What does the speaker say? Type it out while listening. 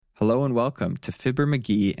Hello and welcome to Fibber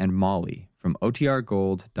McGee and Molly from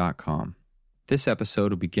OTRGold.com. This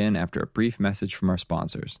episode will begin after a brief message from our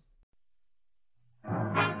sponsors.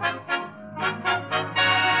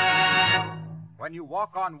 When you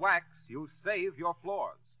walk on wax, you save your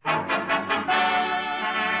floors. The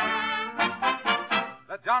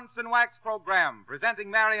Johnson Wax Program, presenting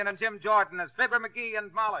Marion and Jim Jordan as Fibber McGee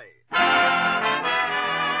and Molly.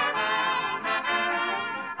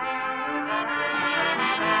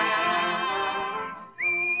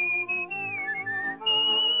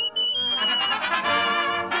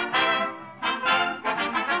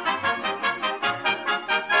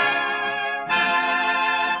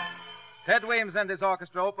 Ted Weems and his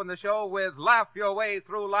orchestra open the show with Laugh Your Way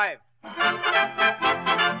Through Life.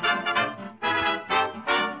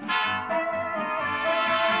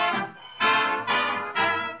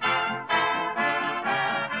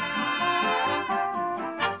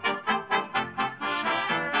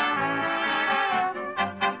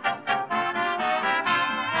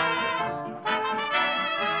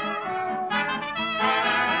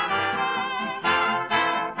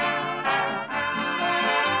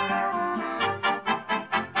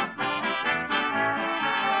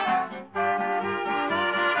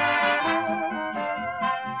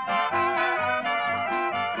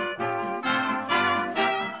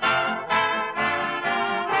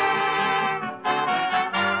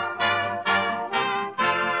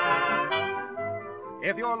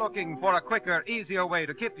 If you're looking for a quicker, easier way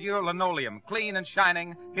to keep your linoleum clean and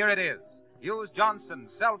shining, here it is. Use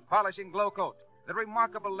Johnson's Self-Polishing Glow Coat, the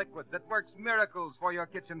remarkable liquid that works miracles for your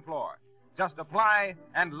kitchen floor. Just apply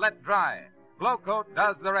and let dry. Glow Coat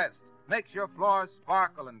does the rest. Makes your floors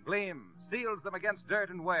sparkle and gleam, seals them against dirt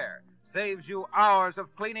and wear, saves you hours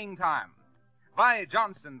of cleaning time. Buy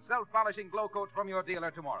Johnson's Self-Polishing Glow Coat from your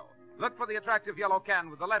dealer tomorrow. Look for the attractive yellow can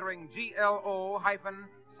with the lettering GLO-COAT.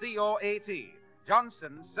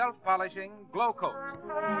 Johnson's Self-Polishing Glow Coat.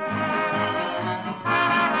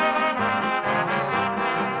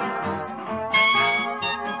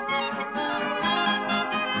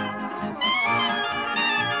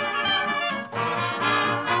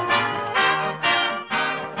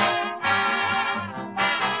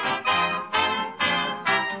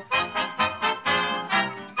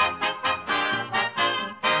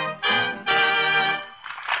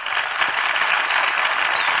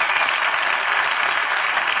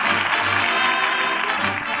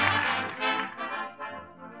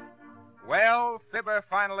 Fibber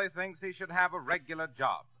finally thinks he should have a regular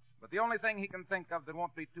job. But the only thing he can think of that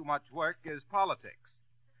won't be too much work is politics.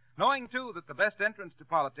 Knowing, too, that the best entrance to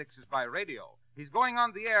politics is by radio, he's going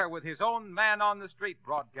on the air with his own Man on the Street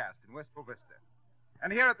broadcast in Wistful Vista.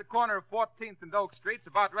 And here at the corner of 14th and Oak Streets,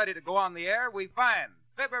 about ready to go on the air, we find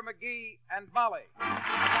Fibber McGee and Molly.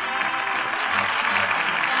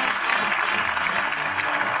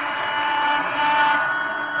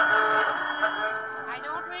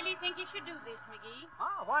 I think you should do this, McGee.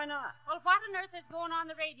 Oh, why not? Well, what on earth has going on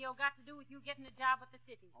the radio got to do with you getting a job with the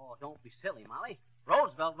city? Oh, don't be silly, Molly.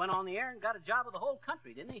 Roosevelt went on the air and got a job with the whole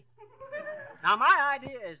country, didn't he? Now, my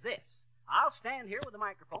idea is this. I'll stand here with a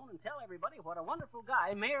microphone and tell everybody what a wonderful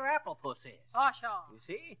guy Mayor Applepuss is. Oh, sure. You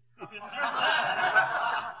see?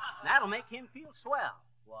 That'll make him feel swell.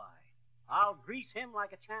 Why, I'll grease him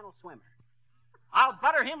like a channel swimmer. I'll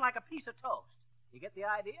butter him like a piece of toast. You get the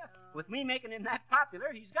idea? With me making him that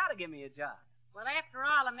popular, he's got to give me a job. Well, after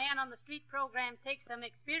all, a Man on the Street program takes some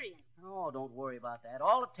experience. Oh, don't worry about that.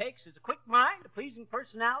 All it takes is a quick mind, a pleasing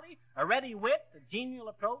personality, a ready wit, a genial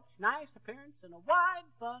approach, nice appearance, and a wide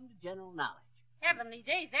fund of general knowledge. Heavenly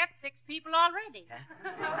days, that's 6 people already.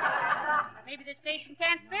 Maybe the station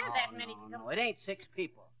can't spare that many to come. No, it ain't 6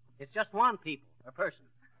 people. It's just one person.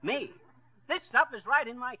 Me. This stuff is right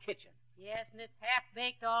in my kitchen. Yes, and it's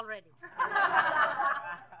half-baked already.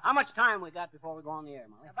 How much time we got before we go on the air,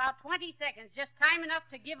 Molly? About 20 seconds, just time enough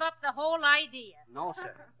to give up the whole idea. No,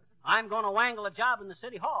 sir. I'm going to wangle a job in the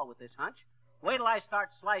city hall with this hunch. Wait till I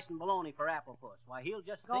start slicing bologna for Applepuss. Why, he'll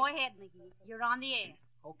just Go ahead, McGee. You're on the air.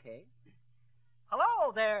 Okay.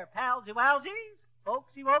 Hello there, palsy-walsies,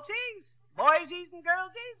 folksy-woksies, boysies and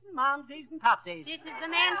girlsies, and momsies and popsies. This is the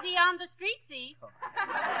man-see on the street-see.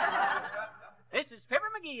 This is Fibber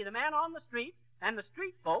McGee, the Man on the Street, and the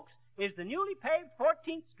street, folks, is the newly paved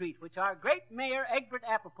 14th Street, which our great Mayor Egbert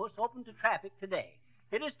Applepuss opened to traffic today.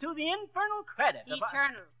 It is to the infernal credit of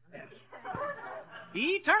the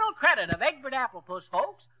eternal credit of Egbert Applepuss,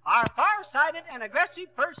 folks, our far-sighted and aggressive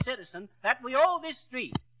first citizen, that we owe this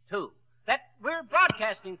street to, that we're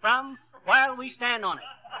broadcasting from while we stand on it.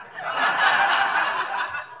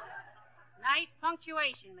 Nice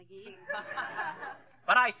punctuation, McGee.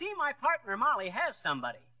 But I see my partner, Molly, has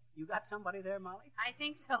somebody. You got somebody there, Molly? I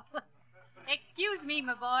think so. Excuse me,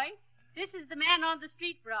 my boy. This is the Man on the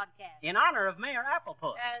Street broadcast. In honor of Mayor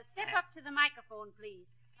Applepuss. Step up to the microphone, please.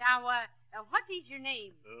 Now, what is your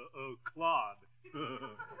name? Claude.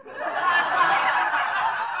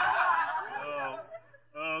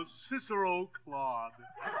 Cicero Claude.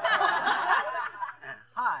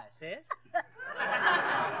 Hi, sis.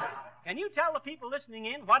 Can you tell the people listening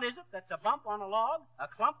in what is it that's a bump on a log, a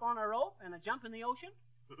clump on a rope, and a jump in the ocean?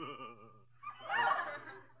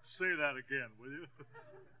 Say that again, will you?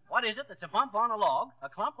 What is it that's a bump on a log, a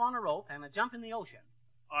clump on a rope, and a jump in the ocean?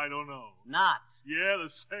 I don't know. Knots. Yeah, the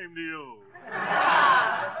same to you.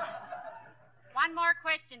 One more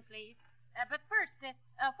question, please. But first,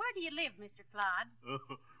 where do you live, Mr. Claude?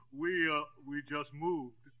 We just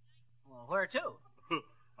moved. Well, where to?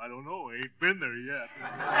 I don't know. Ain't been there yet.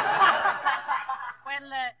 Well,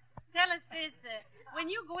 tell us this. When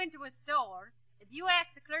you go into a store, do you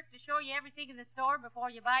ask the clerk to show you everything in the store before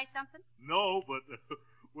you buy something? No, but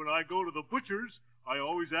when I go to the butcher's, I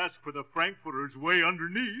always ask for the frankfurters way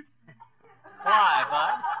underneath. Why,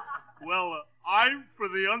 Bud? Well, I'm for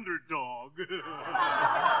the underdog.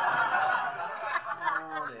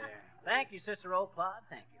 Oh, dear. Thank you, Cicero Claude.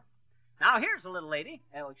 Thank you. Now, here's a little lady.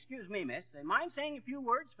 Excuse me, miss. Mind saying a few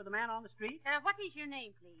words for the man on the street? What is your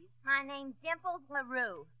name, please? My name's Dimples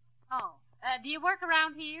LaRue. Oh, do you work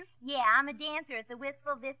around here? Yeah, I'm a dancer at the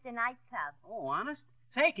Wistful Vista Nightclub. Oh, honest?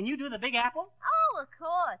 Say, can you do the Big Apple? Oh, of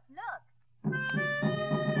course. Look.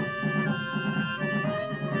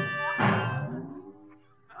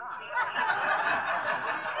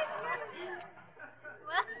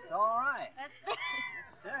 It's all right. That's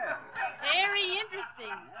Sure. very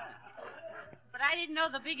interesting. But I didn't know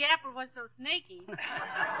the Big Apple was so snaky.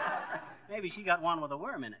 Maybe she got one with a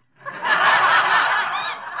worm in it.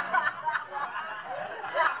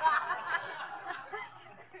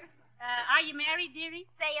 Are you married, dearie?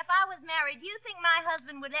 Say, if I was married, you think my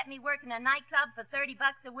husband would let me work in a nightclub for $30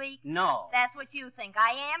 a week? No. That's what you think.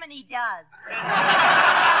 I am, and he does.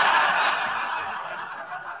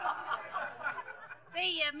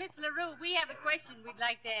 Say, Miss LaRue, we have a question we'd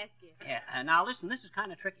like to ask you. Yeah, now listen, this is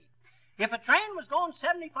kind of tricky. If a train was going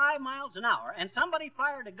 75 miles an hour and somebody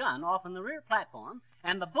fired a gun off in the rear platform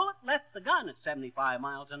and the bullet left the gun at 75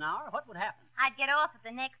 miles an hour, what would happen? I'd get off at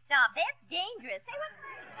the next stop. That's dangerous. Say, what?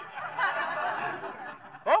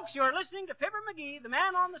 Folks, you're listening to Fibber McGee, the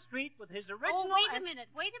man on the street, with his original... Oh, wait a minute,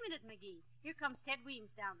 McGee. Here comes Ted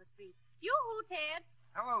Weems down the street. Yoo-hoo, Ted.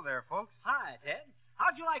 Hello there, folks. Hi, Ted.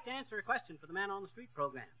 How'd you like to answer a question for the Man on the Street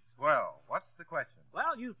program? Well, what's the question?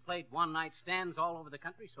 Well, you've played one-night stands all over the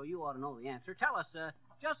country, so you ought to know the answer. Tell us,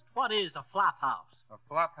 just what is a flop house? A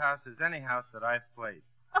flop house is any house that I've played.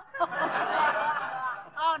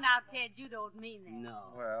 Oh, now, Ted, you don't mean that.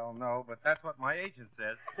 No. Well, no, but that's what my agent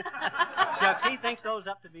says. Shucks, he thinks those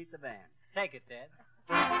up to beat the band. Take it, Ted.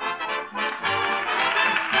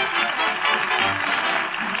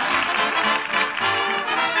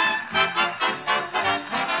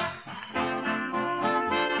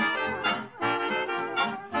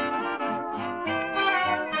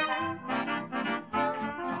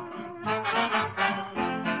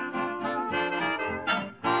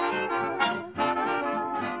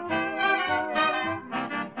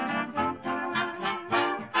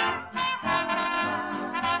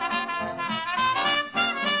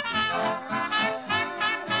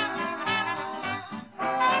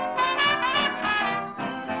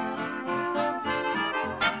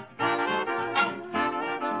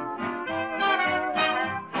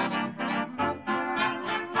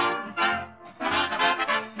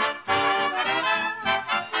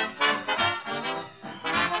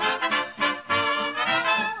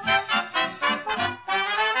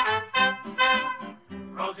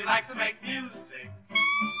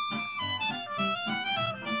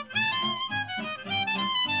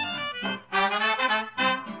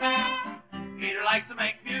 likes to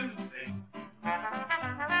make music.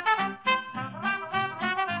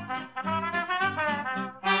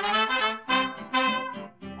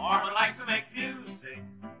 Marvin likes to make music.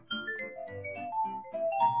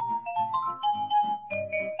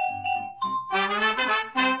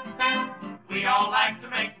 We all like to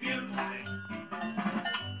make music.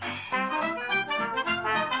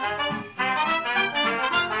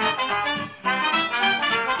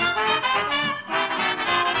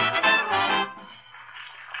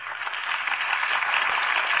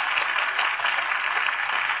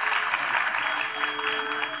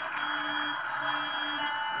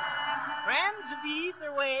 Friends of the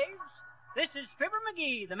ether waves, this is Fibber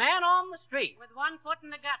McGee, the man on the street. With one foot in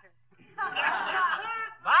the gutter.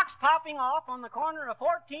 Box popping off on the corner of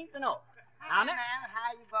 14th and Oak. Now, man,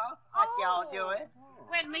 how you both? What y'all doing?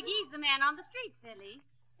 Well, McGee's the man on the street, silly.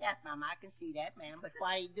 Yes, Mom, I can see that, man, but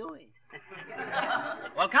why you do it?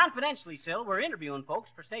 Well, confidentially, Sil, we're interviewing folks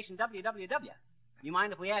for station WWW. You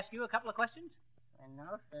mind if we ask you a couple of questions? Well,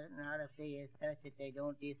 no, sir, not if they is such that they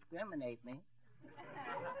don't discriminate me.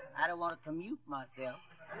 I don't want to commute myself.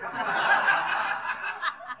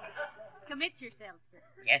 Commit yourself, sir.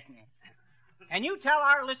 Yes, ma'am. Can you tell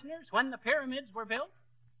our listeners when the pyramids were built?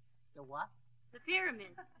 The what? The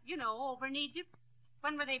pyramids, over in Egypt.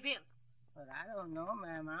 When were they built? But I don't know,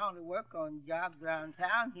 ma'am. I only work on jobs around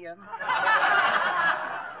town here.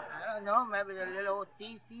 I don't know. Maybe the little old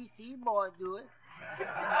CCC boy do it.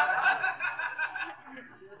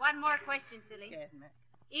 One more question, silly. Yes, ma'am.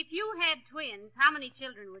 If you had twins, how many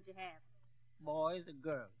children would you have? Boys or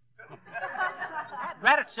girls?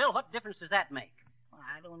 Drat it, Sil, what difference does that make? Well,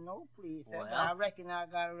 I don't know, please, sir. Well. But I reckon I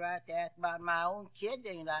got a right to ask about my own kid,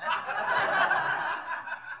 ain't I?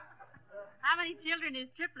 How many children is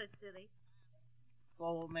triplets, silly?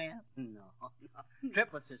 4, ma'am. No.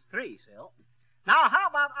 Triplets is 3, Sil. Now, how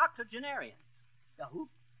about octogenarians? The who?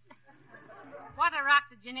 What are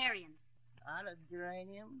octogenarians?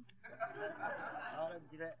 Autogeranium?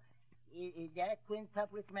 Is that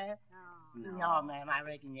quintuplets, ma'am? No, ma'am, I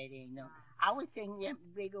reckon that ain't no. I was thinking that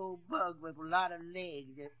big old bug with a lot of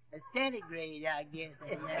legs. A centigrade, I guess.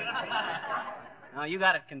 No, you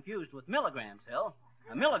got it confused with milligrams, Sil.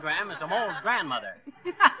 A milligram is a mole's grandmother.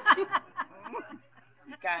 You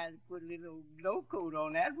kind of put a little low coat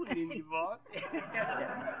on that one, didn't you, boy?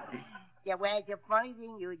 Yeah, well, it's a funny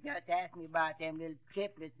thing you just asked me about them little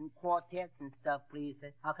triplets and quartets and stuff, please,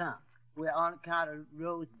 sir. How come? Well, on account of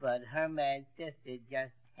Rosebud, her mad sister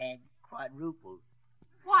just had quadruples.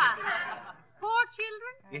 What? 4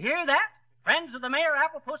 children? You hear that? Friends of the Mayor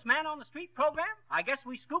Applepuss Man on the Street program? I guess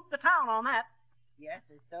we scooped the town on that. Yes,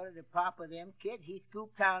 and so did the papa of them kids. He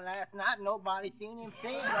scooped town last night. Nobody seen him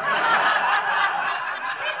since.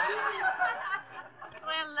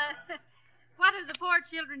 Well, what are the 4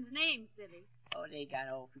 children's names, silly? Oh, they got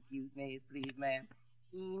awful cute names, please, ma'am.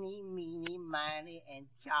 Eeny, Meeny, Miny, and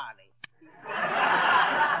Charlie.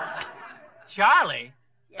 Charlie?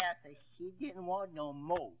 Yes, sir, she didn't want no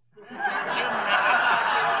more. You're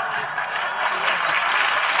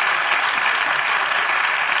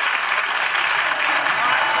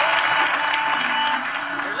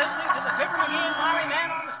listening to the Fibber McGee and Molly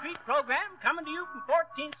Man on the Street program, coming to you from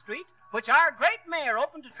 14th Street, which our great mayor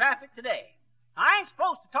opened to traffic today. I ain't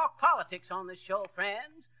supposed to talk politics on this show,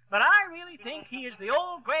 friends, but I really think he is the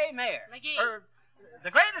old gray mayor. McGee.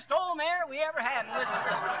 The greatest old mayor we ever had in this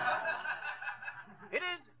district.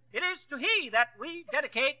 It is to he that we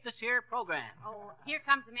dedicate this here program. Oh, here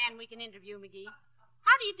comes a man we can interview, McGee.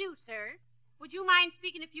 How do you do, sir? Would you mind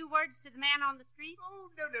speaking a few words to the man on the street?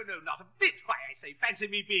 Oh, no, not a bit. Why, I say, fancy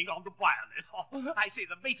me being on the wireless. Oh, I say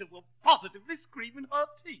the mater will positively scream in her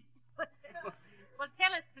teeth. Well,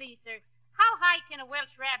 tell us, please, sir, how high can a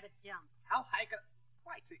Welsh rabbit jump? How high can...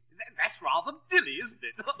 Why, see, that's rather dilly, isn't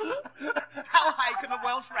it? How high can a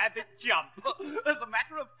Welsh rabbit jump? As a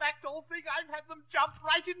matter of fact, all thing, I've had them jump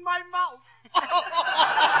right in my mouth. Oh,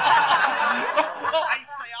 I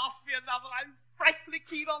say, ask me another. I'm frightfully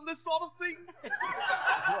keen on this sort of thing.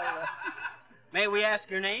 May we ask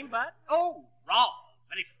your name, Bud? Oh, wrong.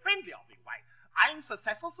 Very friendly of me, wife. I'm Sir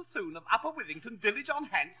Cecil Sassoon of Upper Withington,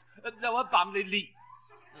 Dillage-on-Hants, at Lower Bumley Leeds.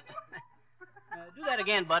 Do that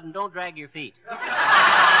again, Bud, and don't drag your feet.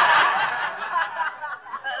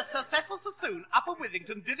 Sir Cecil Sassoon, Upper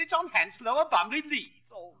Withington, Dillage-on-Hants, Lower Bumley Leeds.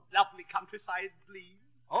 Oh, lovely countryside, Leeds.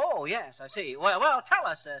 Oh, yes, I see. Well, tell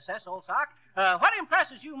us, Cecil Old Sock, what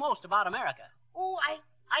impresses you most about America? Oh,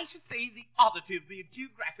 I should say the oddity of the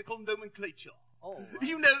geographical nomenclature. Oh.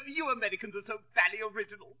 You know, you Americans are so bally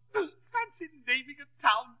original. Fancy naming a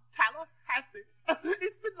town Tallahassee.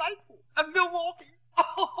 It's delightful. And Milwaukee.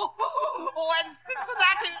 Oh, and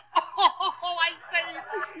Cincinnati. Oh, I say,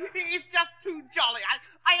 it's just too jolly.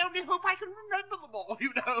 I only hope I can remember them all,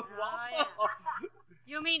 you know what? Yeah.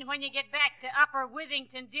 You mean when you get back to Upper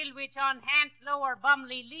Withington, Dillwich-on-Hants, Lower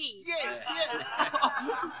Bumley Leeds? Yes.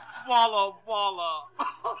 Walla, walla.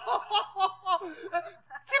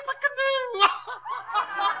 Tippecanoe.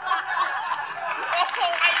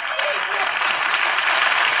 Oh, I see.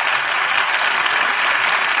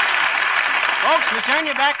 Folks, we turn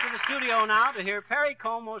you back to the studio now to hear Perry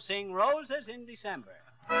Como sing Roses in December.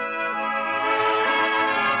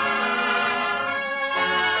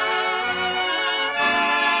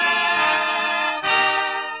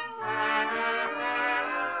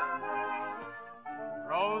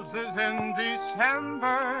 Roses in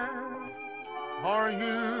December for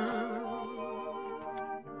you,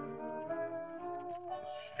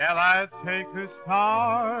 Shall I take the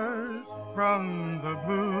stars from the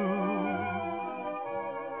blue?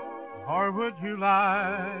 Or would you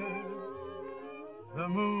like the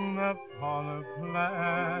moon upon a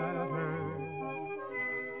platter?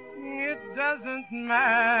 It doesn't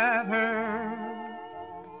matter.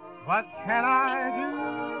 What can I do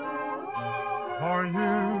for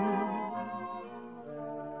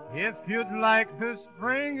you? If you'd like the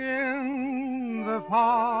spring in the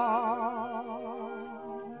fall,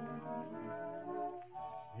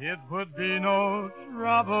 it would be no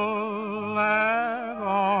trouble at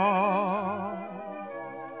all.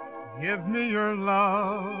 Give me your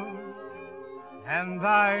love, and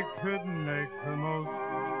I could make the most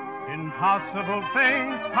impossible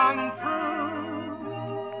things come true.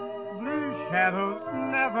 Blue shadows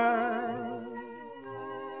never,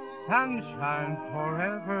 sunshine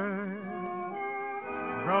forever,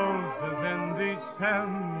 roses in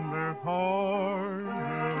December for you.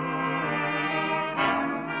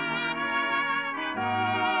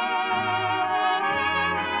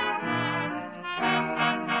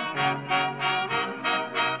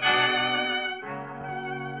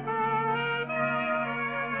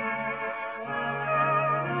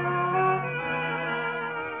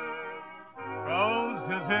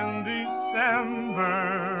 In December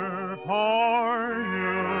for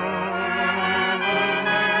you.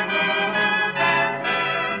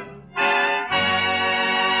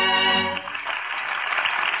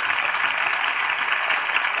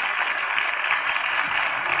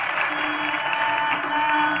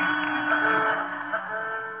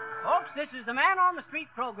 Folks, this is the Man on the Street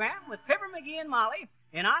program with Fibber McGee and Molly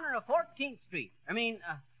in honor of 14th Street. I mean,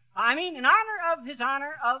 in honor of his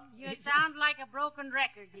honor of... You sound like a broken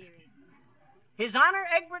record, dearie. His Honor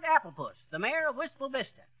Egbert Applepuss, the mayor of Wistful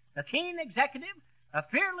Vista, a keen executive, a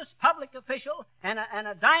fearless public official, and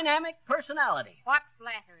a dynamic personality. What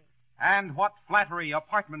flattery. And what flattery,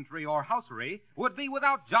 apartmentry, or housery would be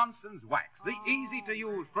without Johnson's Wax, the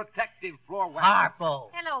easy-to-use protective floor wax. Harpo.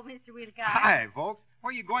 Hello, Mr. Wilcox. Hi, folks. Where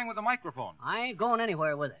are you going with the microphone? I ain't going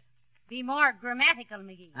anywhere with it. Be more grammatical,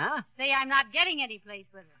 McGee. Huh? Say I'm not getting any place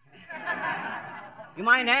with it. You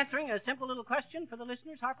mind answering a simple little question for the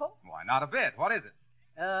listeners, Harpo? Why, not a bit. What is it?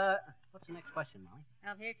 What's the next question, Molly?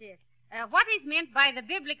 Well, here it is. What is meant by the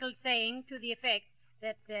biblical saying to the effect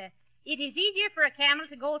that it is easier for a camel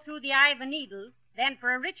to go through the eye of a needle than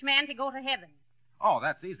for a rich man to go to heaven? Oh,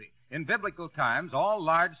 that's easy. In biblical times, all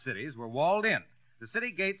large cities were walled in. The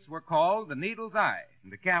city gates were called the Needle's Eye,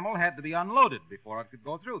 and the camel had to be unloaded before it could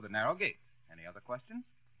go through the narrow gates. Any other questions?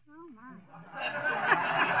 Oh, my.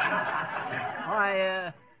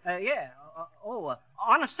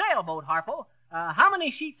 On a sailboat, Harpo, how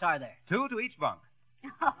many sheets are there? 2 to each bunk.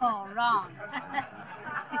 Oh, wrong.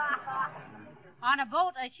 On a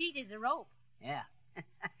boat, a sheet is a rope. Yeah.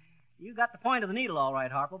 You got the point of the needle all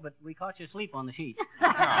right, Harpo, but we caught you asleep on the sheet.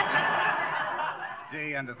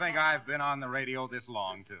 Gee, and to think I've been on the radio this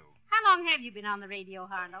long, too. How long have you been on the radio,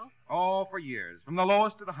 Harlow? Oh, for years. From the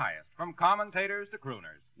lowest to the highest. From commentators to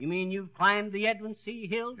crooners. You mean you've climbed the Edwin C.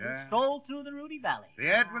 Hills and strolled through the Rudy Valley? The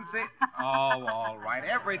Edwin C. Oh, all right.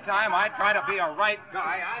 Every time I try to be a right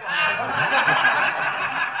guy,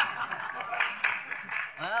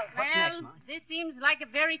 What's next, Molly? This seems like a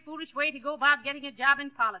very foolish way to go about getting a job in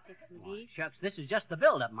politics, McGee. Well, shucks, this is just the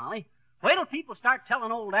build-up, Molly. Wait till people start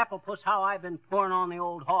telling old Applepuss how I've been pouring on the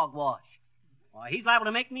old hogwash. Why, he's liable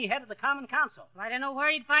to make me head of the Common Council. Well, I don't know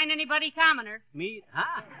where he'd find anybody commoner. Me?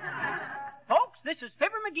 Huh? Folks, this is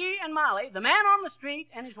Fibber McGee and Molly, the man on the street,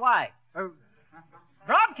 and his wife.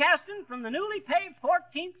 Broadcasting from the newly paved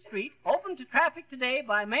 14th Street, open to traffic today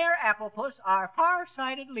by Mayor Applepuss, our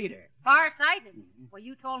far-sighted leader. Far-sighted? Well,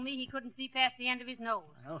 you told me he couldn't see past the end of his nose.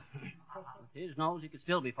 Well, with his nose, he could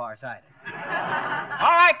still be far-sighted. All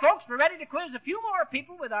right, folks, we're ready to quiz a few more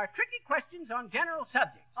people with our tricky questions on general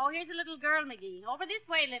subjects. Oh, here's a little girl, McGee. Over this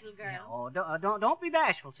way, little girl. Oh, don't be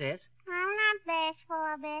bashful, sis. I'm not bashful,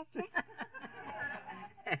 I bet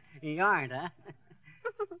you. You aren't, huh?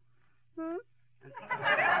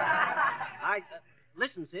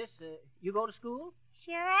 Listen, sis, you go to school?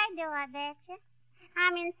 Sure I do, I bet you.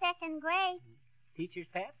 I'm in 2nd grade. Teacher's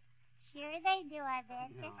pet? Sure they do, I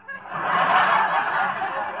bet you.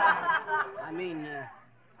 I mean,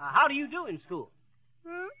 how do you do in school?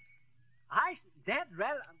 Dad,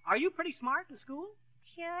 are you pretty smart in school?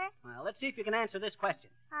 Sure. Well, let's see if you can answer this question.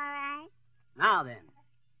 All right. Now then,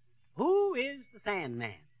 who is the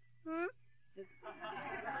Sandman? The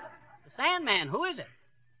Sandman, who is it?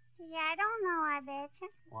 Yeah, I don't know, I bet you.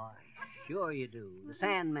 Why, sure you do. The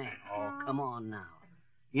Sandman. Oh, come on now.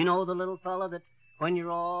 You know the little fella that When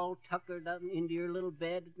you're all tuckered up into your little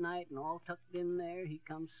bed at night and all tucked in there, he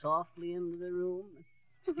comes softly into the room,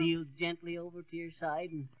 steals gently over to your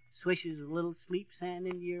side, and swishes a little sleep sand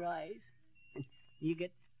into your eyes. And you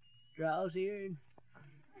get drowsier and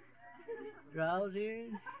drowsier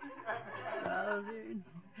and drowsier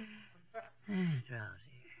and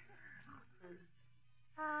drowsier.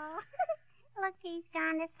 Oh, look, he's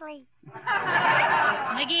gone to sleep.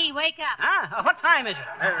 McGee, wake up. What time is it?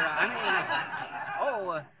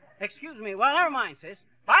 Excuse me. Well, never mind, sis.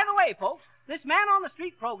 By the way, folks, this Man on the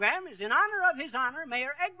Street program is in honor of His Honor,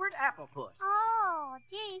 Mayor Egbert Applepuss. Oh,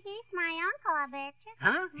 gee, he's my uncle, I betcha.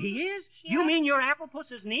 Huh? He is? Sure. You mean you're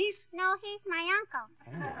Applepuss's niece? No, he's my uncle.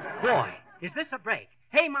 Boy, is this a break.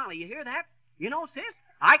 Hey, Molly, you hear that? You know, sis,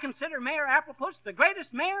 I consider Mayor Applepuss the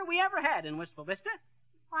greatest mayor we ever had in Wistful Vista.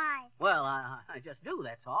 Why? Well, I just do,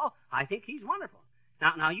 that's all. I think he's wonderful.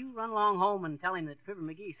 Now, you run along home and tell him that Fibber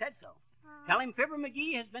McGee said so. Tell him Fibber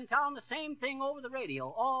McGee has been telling the same thing over the radio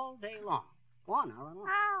all day long. Go on now, run along.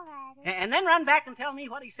 All righty. And then run back and tell me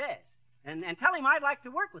what he says. And tell him I'd like to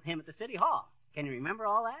work with him at the City Hall. Can you remember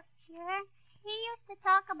all that? Sure. He used to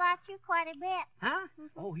talk about you quite a bit. Huh?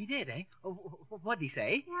 Oh, he did, eh? Oh, what'd he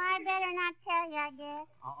say? Well, I better not tell you, I guess.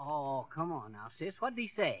 Oh, come on now, sis. What'd he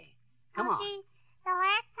say? Come on. Gee, the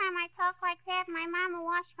last time I talked like that, my mama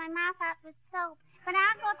washed my mouth out with soap. But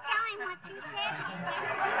I'll go tell him what you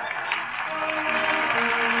said.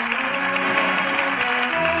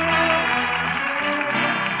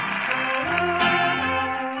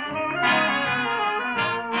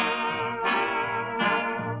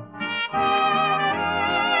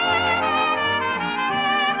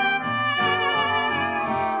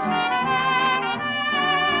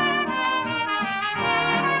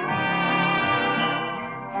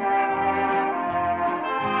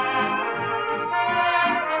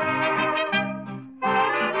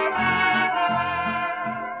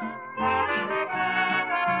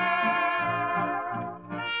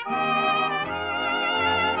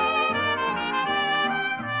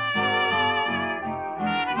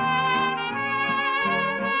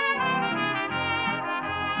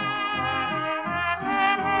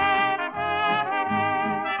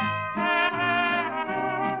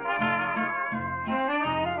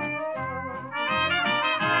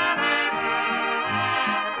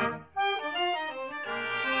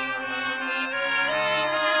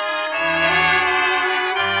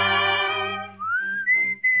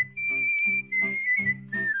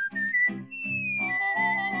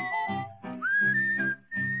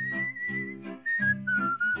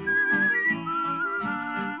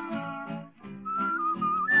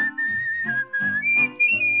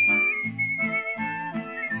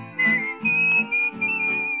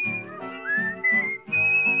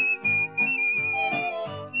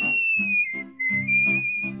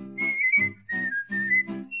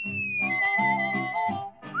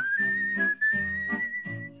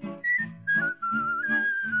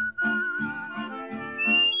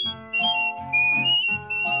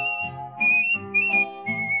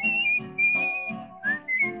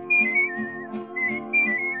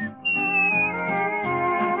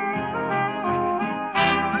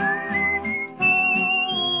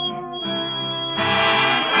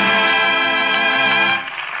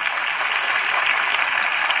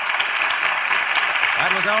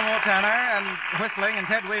 Elmo Tanner and whistling and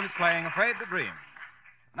Ted Weems playing Afraid to Dream.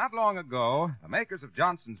 Not long ago, the makers of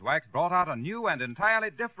Johnson's Wax brought out a new and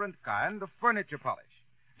entirely different kind of furniture polish.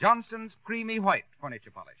 Johnson's Creamy White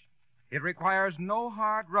Furniture Polish. It requires no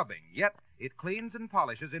hard rubbing, yet it cleans and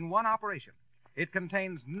polishes in one operation. It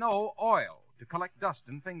contains no oil to collect dust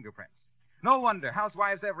and fingerprints. No wonder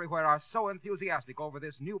housewives everywhere are so enthusiastic over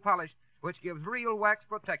this new polish, which gives real wax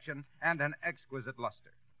protection and an exquisite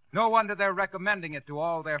luster. No wonder they're recommending it to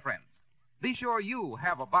all their friends. Be sure you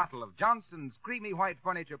have a bottle of Johnson's Creamy White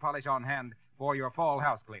Furniture Polish on hand for your fall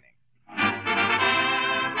house cleaning.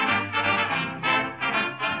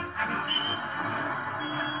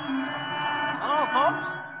 Hello, folks.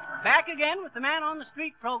 Back again with the Man on the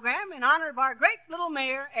Street program in honor of our great little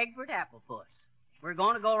mayor, Egbert Applepuss. We're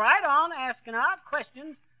going to go right on asking out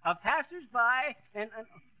questions of passers-by and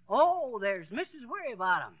oh, there's Mrs.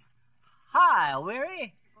 Wearybottom. Hi,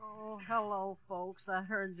 Weary. Oh, hello, folks. I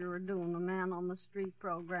heard you were doing the Man on the Street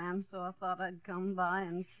program, so I thought I'd come by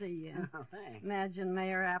and see you. Oh, thanks. Imagine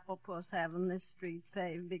Mayor Applepuss having this street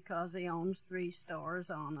paved because he owns 3 stores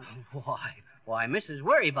on it. Why, Mrs.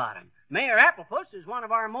 Wearybottom, Mayor Applepuss is one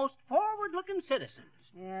of our most forward-looking citizens.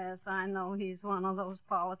 Yes, I know he's one of those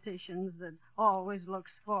politicians that always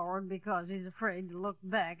looks forward because he's afraid to look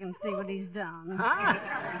back and see what he's done. Huh?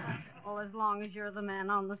 Well, as long as you're the man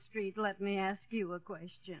on the street, let me ask you a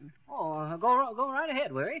question. Oh, go right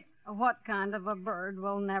ahead, Weary. What kind of a bird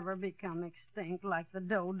will never become extinct like the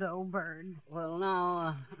dodo bird? Well,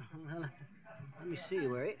 now, let me see,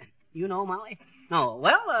 Weary. You know, Molly? No.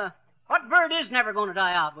 Well, what bird is never going to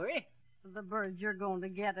die out, Weary? The bird you're going to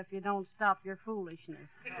get if you don't stop your foolishness.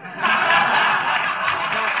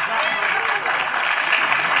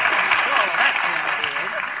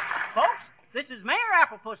 Folks, this is Mayor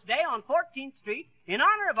Applepuss Day on 14th Street in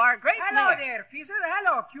honor of our great Hello mayor. there, Fisher.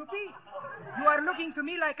 Hello, Cupid. You are looking to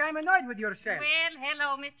me like I'm annoyed with yourself. Well,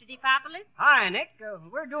 hello, Mr. DePopulis. Hi, Nick.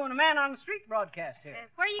 We're doing a Man on the Street broadcast here.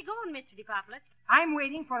 Where are you going, Mr. DePopulis? I'm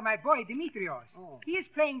waiting for my boy, Demetrios. Oh. He is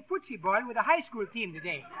playing footsie ball with the high school team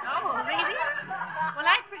today. Oh, really? Well,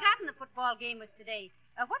 I'd forgotten the football game was today.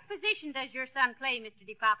 What position does your son play, Mr.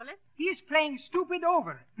 DePopulis? He is playing stupid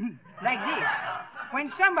over, like this. When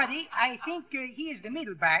somebody, I think he is the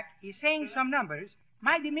middle back, is saying some numbers,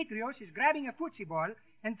 my Demetrios is grabbing a footsie ball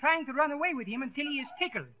and trying to run away with him until he is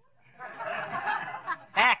tickled.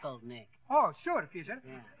 Tackled, Nick. Oh, sure, Fisher.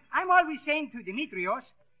 Yeah. I'm always saying to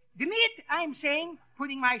Demetrios, Demet, I'm saying,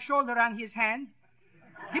 putting my shoulder on his hand.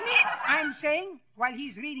 Demet, I'm saying, while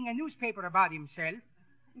he's reading a newspaper about himself.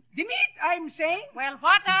 Demet, I'm saying... Well,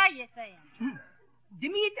 what are you saying?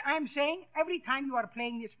 Demet, I'm saying, every time you are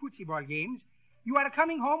playing these footsie ball games, you are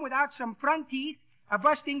coming home without some front teeth, a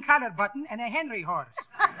busting collar button, and a Henry horse.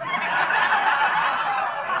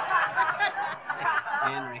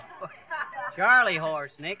 Henry. Charlie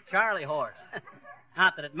horse, Nick. Charlie horse.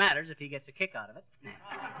 Not that it matters if he gets a kick out of it.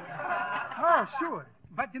 Oh, sure.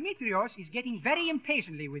 But Demetrios is getting very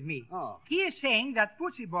impatiently with me. Oh. He is saying that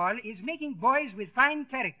footsie ball is making boys with fine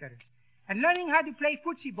characters. And learning how to play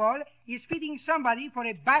footsie ball is fitting somebody for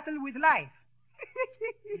a battle with life.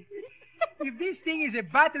 If this thing is a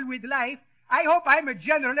battle with life, I hope I'm a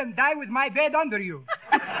general and die with my bed under you.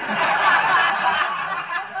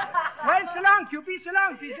 Well, so long, Cupid. So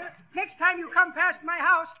long, Fisher. Next time you come past my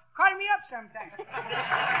house, call me up sometime.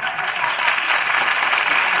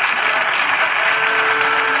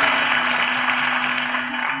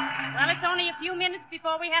 Well, it's only a few minutes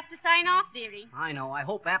before we have to sign off, dearie. I know. I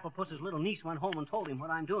hope Applepuss's little niece went home and told him what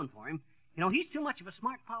I'm doing for him. You know, he's too much of a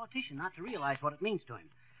smart politician not to realize what it means to him.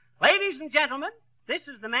 Ladies and gentlemen, this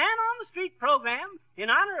is the Man on the Street program in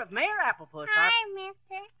honor of Mayor Applepuss. Hi,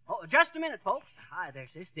 mister. Oh, just a minute, folks. Hi there,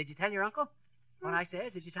 sis. Did you tell your uncle what I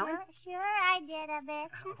said? Did you tell him? Sure, I did, I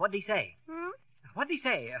bet you. What'd he say? What'd he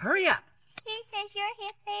say? Hurry up. He says you're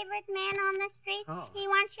his favorite man on the street. Oh. He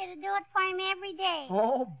wants you to do it for him every day.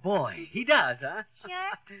 Oh, boy. He does, huh?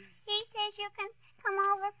 Sure. He says you can come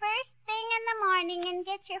over first thing in the morning and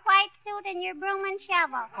get your white suit and your broom and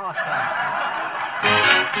shovel.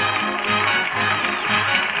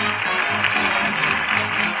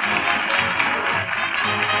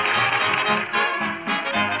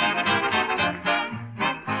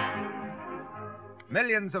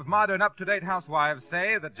 Millions of modern, up-to-date housewives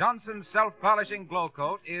say that Johnson's self-polishing glow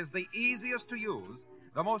coat is the easiest to use,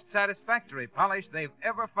 the most satisfactory polish they've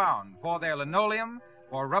ever found for their linoleum,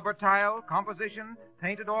 for rubber tile, composition,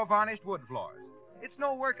 painted or varnished wood floors. It's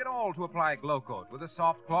no work at all to apply glow coat with a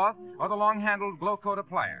soft cloth or the long-handled glow coat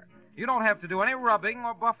applier. You don't have to do any rubbing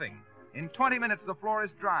or buffing. In 20 minutes, the floor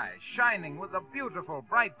is dry, shining with a beautiful,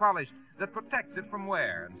 bright polish that protects it from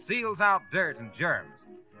wear and seals out dirt and germs.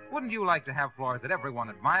 Wouldn't you like to have floors that everyone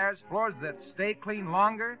admires, floors that stay clean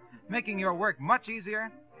longer, making your work much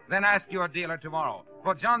easier? Then ask your dealer tomorrow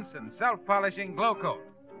for Johnson's self-polishing glow coat.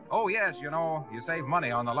 Oh, yes, you know, you save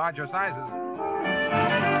money on the larger sizes. Well,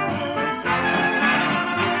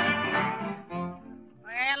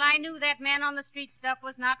 I knew that Man on the Street stuff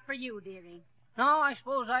was not for you, dearie. No, I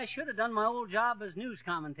suppose I should have done my old job as news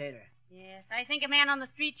commentator. Yes, I think a Man on the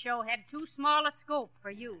Street show had too small a scope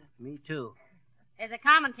for you. Me too. As a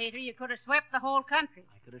commentator, you could have swept the whole country.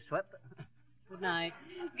 I could have swept. Good night.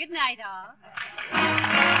 Good night, all.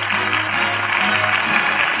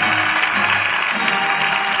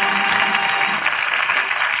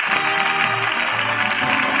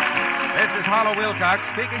 This is Harlow Wilcox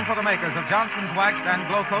speaking for the makers of Johnson's Wax and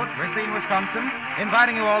Glow Coat, Racine, Wisconsin,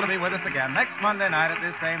 inviting you all to be with us again next Monday night at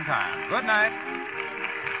this same time. Good night.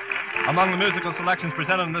 Among the musical selections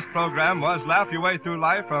presented in this program was Laugh Your Way Through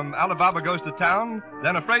Life from Alibaba Goes to Town,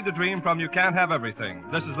 then Afraid to Dream from You Can't Have Everything.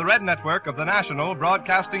 This is the Red Network of the National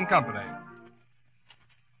Broadcasting Company.